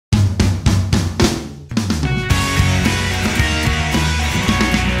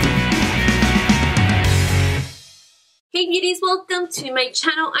Hey beauties, welcome to my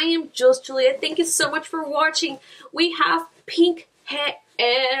channel. I am Jewelsjulliet. Thank you so much for watching. We have pink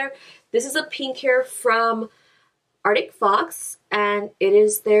hair. This is a pink hair from Arctic Fox and it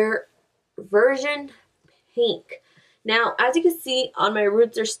is their version pink. Now, as you can see on my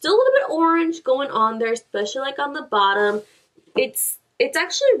roots, there's still a little bit orange going on there, especially like on the bottom. It's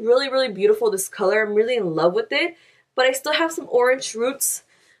actually really beautiful, this color. I'm really in love with it, but I still have some orange roots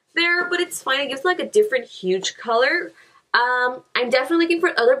there, but it's fine. It gives like a different huge color. I'm definitely looking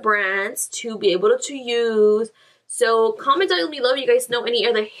for other brands to be able to use. So comment down below if you guys know any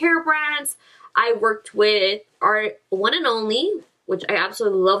other hair brands. I worked with our one and only, which I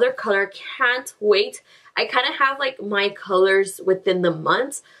absolutely love their color. Can't wait. I kind of have like my colors within the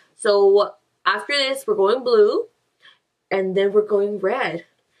months. So after this, we're going blue and then we're going red.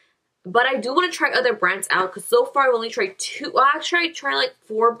 But I do want to try other brands out because so far I've only tried two. Well, actually, I tried like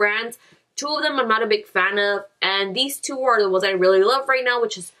 4 brands. 2 of them I'm not a big fan of. And these 2 are the ones I really love right now,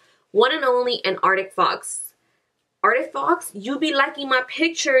 which is One and Only and Arctic Fox. Arctic Fox, you be liking my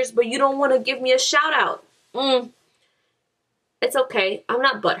pictures, but you don't want to give me a shout out. It's okay. I'm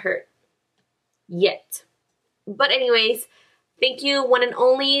not butthurt. Yet. But anyways, thank you, One and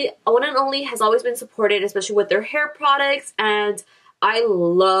Only. One and Only has always been supported, especially with their hair products. And I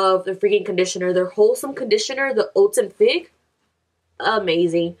love their freaking conditioner. Their wholesome conditioner, the Oats and Fig.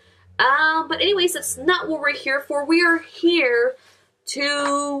 Amazing. But anyways, that's not what we're here for. We are here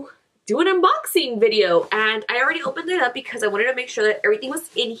to do an unboxing video. And I already opened it up because I wanted to make sure that everything was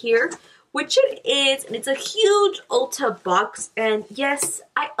in here, which it is. And it's a huge Ulta box. And yes,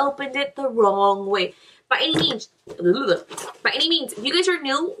 I opened it the wrong way. By any means, if you guys are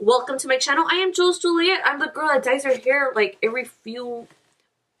new, welcome to my channel. I am Jewelsjulliet. I'm the girl that dyes her hair like probably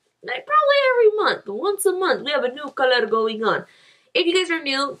every month. Once a month, we have a new color going on. If you guys are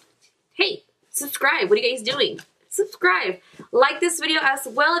new, hey, subscribe. What are you guys doing? Subscribe. Like this video as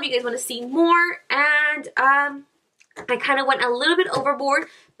well if you guys want to see more. And I kind of went a little bit overboard,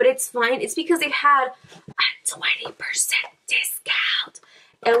 but it's fine. It's because they had a 20% discount.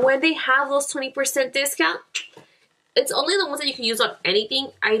 And when they have those 20% discount, it's only the ones that you can use on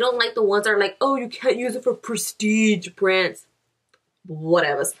anything. I don't like the ones that are like, oh, you can't use it for prestige brands.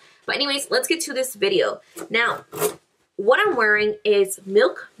 Whatever. But anyways, let's get to this video. Now, what I'm wearing is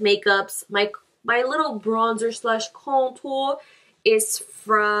Milk Makeup's, my little bronzer slash contour is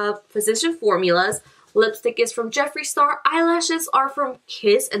from Physician Formulas. Lipstick is from Jeffree Star. Eyelashes are from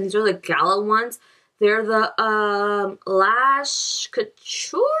Kiss, and these are the Gala ones. They're the Lash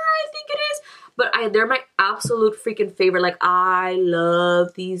Couture, I think it is. But they're my absolute freaking favorite. Like, I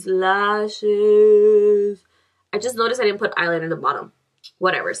love these lashes. I just noticed I didn't put eyeliner in the bottom.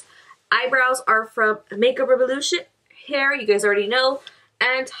 Whatevers. Eyebrows are from Makeup Revolution. Hair, you guys already know.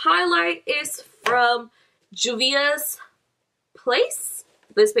 And highlight is from Juvia's Place.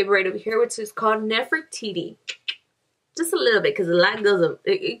 This paper right over here, which is called Nefertiti. Just a little bit, because the light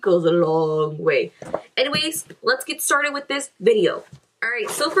goes a long way. Anyways, let's get started with this video. Alright,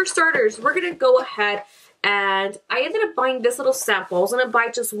 so for starters, we're going to go ahead and I ended up buying this little sample. I was going to buy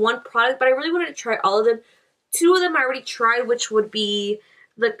just one product, but I really wanted to try all of them. 2 of them I already tried, which would be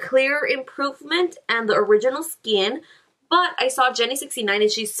the Clear Improvement and the Original Skin. But I saw Jenny69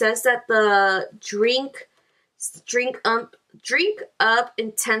 and she says that the Drink Up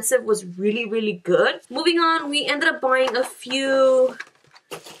Intensive was really good. Moving on, we ended up buying a few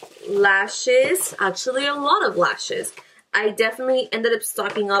lashes. Actually, a lot of lashes. I definitely ended up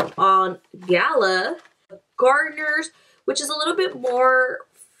stocking up on Gala. Garnier's, which is a little bit more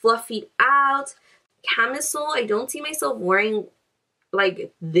fluffy out. Camisole, I don't see myself wearing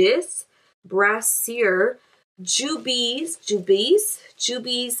like this. Brassiere. Juvia's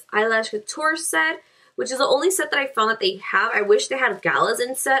Eyelash Couture set, which is the only set that I found that they have. I wish they had Galas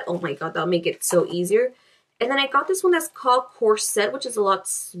in set. Oh my god, that'll make it so easier. And then I got this one that's called Corset, which is a lot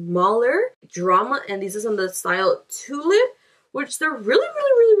smaller. Drama, and these is on the style Tulip, which they're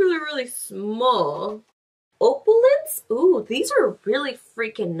really small. Opulence? Ooh, these are really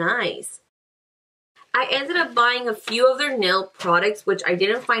freaking nice. I ended up buying a few of their nail products, which I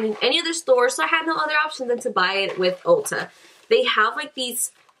didn't find in any other store, so I had no other option than to buy it with Ulta. They have like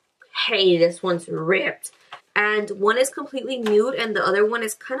these, hey, this one's ripped. And one is completely nude, and the other one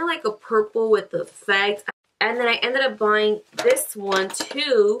is kind of like a purple with the effect. And then I ended up buying this one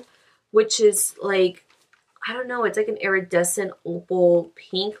too, which is like, I don't know, it's like an iridescent opal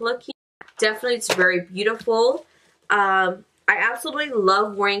pink looking. Definitely, it's very beautiful. I absolutely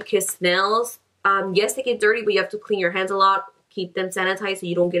love wearing Kiss nails. Yes, they get dirty, but you have to clean your hands a lot. Keep them sanitized so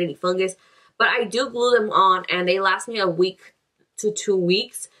you don't get any fungus. But I do glue them on, and they last me a week to 2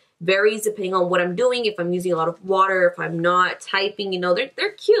 weeks. varies depending on what I'm doing. If I'm using a lot of water, if I'm not typing, you know,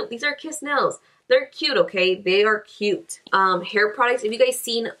 they're cute. These are Kiss nails. They're cute, okay? They are cute. Hair products. Have you guys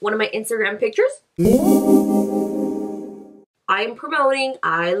seen one of my Instagram pictures? I'm promoting.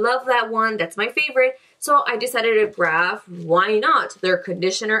 I love that one. That's my favorite. So I decided to grab, why not, their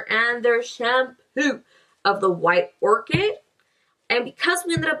conditioner and their shampoo of the White Orchid. And because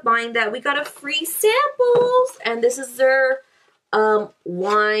we ended up buying that, we got a free samples. And this is their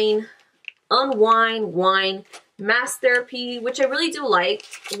wine mask therapy, which I really do like.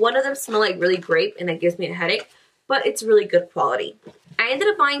 One of them smell like really grape and it gives me a headache, but it's really good quality. I ended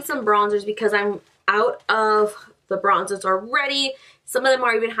up buying some bronzers because I'm out of the bronzers already. Some of them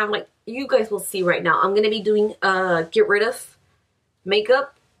are even have, like, you guys will see right now. I'm going to be doing a get rid of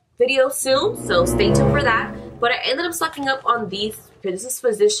makeup video soon, so stay tuned for that. But I ended up stocking up on these because this is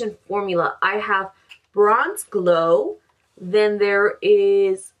Physician Formula. I have Bronze Glow, then there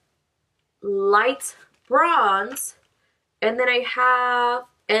is Light Bronze, and then I have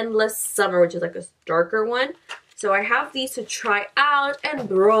Endless Summer, which is like a darker one. So I have these to try out and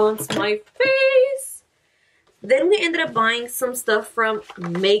bronze my face. Then we ended up buying some stuff from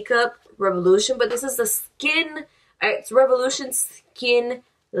Makeup Revolution, but this is the skin, it's Revolution Skin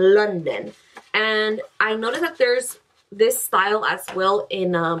London. And I noticed that there's this style as well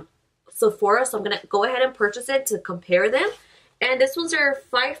in Sephora, so I'm going to go ahead and purchase it to compare them. And this one's are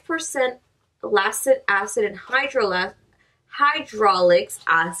 5% lactic acid and hydraulic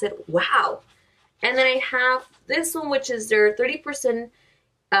acid. Wow. And then I have this one, which is their 30%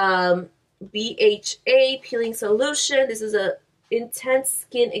 BHA peeling solution. This is a intense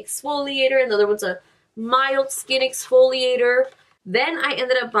skin exfoliator, and the other one's a mild skin exfoliator. Then I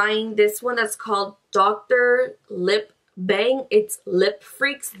ended up buying this one that's called Dr. Lip Bang. It's Lip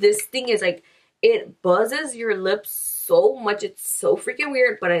Freaks. This thing is like, it buzzes your lips so much. It's so freaking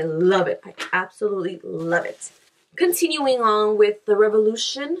weird, but I love it. I absolutely love it. Continuing on with the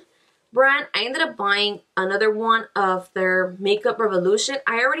Revolution brand, I ended up buying another one of their Makeup Revolution.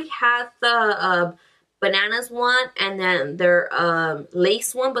 I already had the bananas one and then their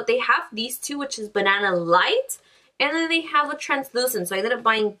lace one, but they have these two, which is Banana Light, and then they have a translucent. So I ended up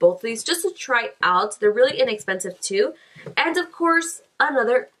buying both of these just to try out. They're really inexpensive too. And of course,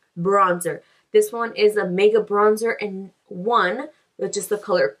 another bronzer. This one is a Mega Bronzer in 1, which is the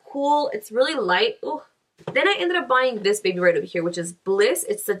color Cool. It's really light. Ooh. Then I ended up buying this baby right over here, which is Bliss.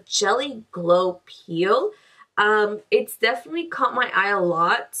 It's the Jelly Glow Peel. It's definitely caught my eye a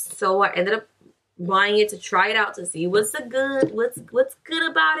lot, so I ended up buying it to try it out to see what's good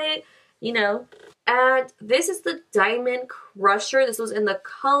about it, you know. And this is the Diamond Crusher. This was in the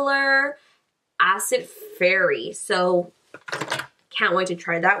color Acid Fairy, so can't wait to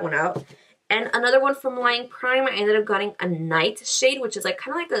try that one out. And another one from Line Prime, I ended up getting a Night Shade, which is like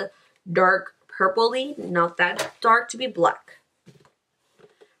kind of like a dark purpley, not that dark to be black.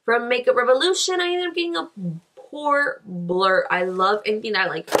 From Makeup Revolution, I ended up getting a pore blur. I love anything that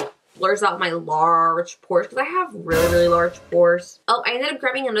like blurs out my large pores because I have really large pores. Oh, I ended up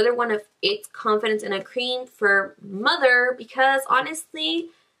grabbing another one of It's Confidence in a Cream for Mother because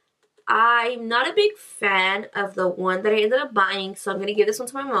honestly, I'm not a big fan of the one that I ended up buying, so I'm going to give this one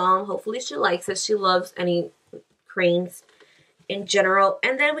to my mom. Hopefully she likes it. She loves any creams in general.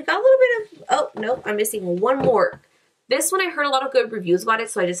 And then we got a little bit of, oh no, I'm missing one more. This one I heard a lot of good reviews about it,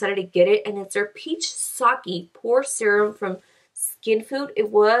 so I decided to get it, and it's their Peach Sake Pore Serum from Skin Food. It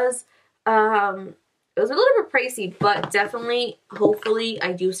was a little bit pricey, but definitely, hopefully,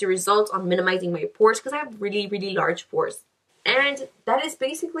 I do see results on minimizing my pores because I have really large pores. And that is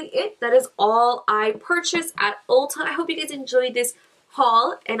basically it. That is all I purchased at Ulta. I hope you guys enjoyed this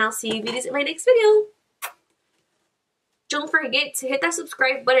haul, and I'll see you guys in my next video. Don't forget to hit that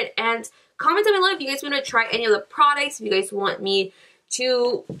subscribe button and comment down below if you guys want to try any of the products, if you guys want me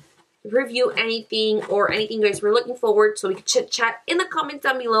to review anything or anything you guys were looking forward, so we can chit chat in the comments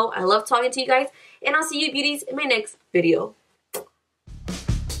down below. I love talking to you guys, and I'll see you beauties in my next video.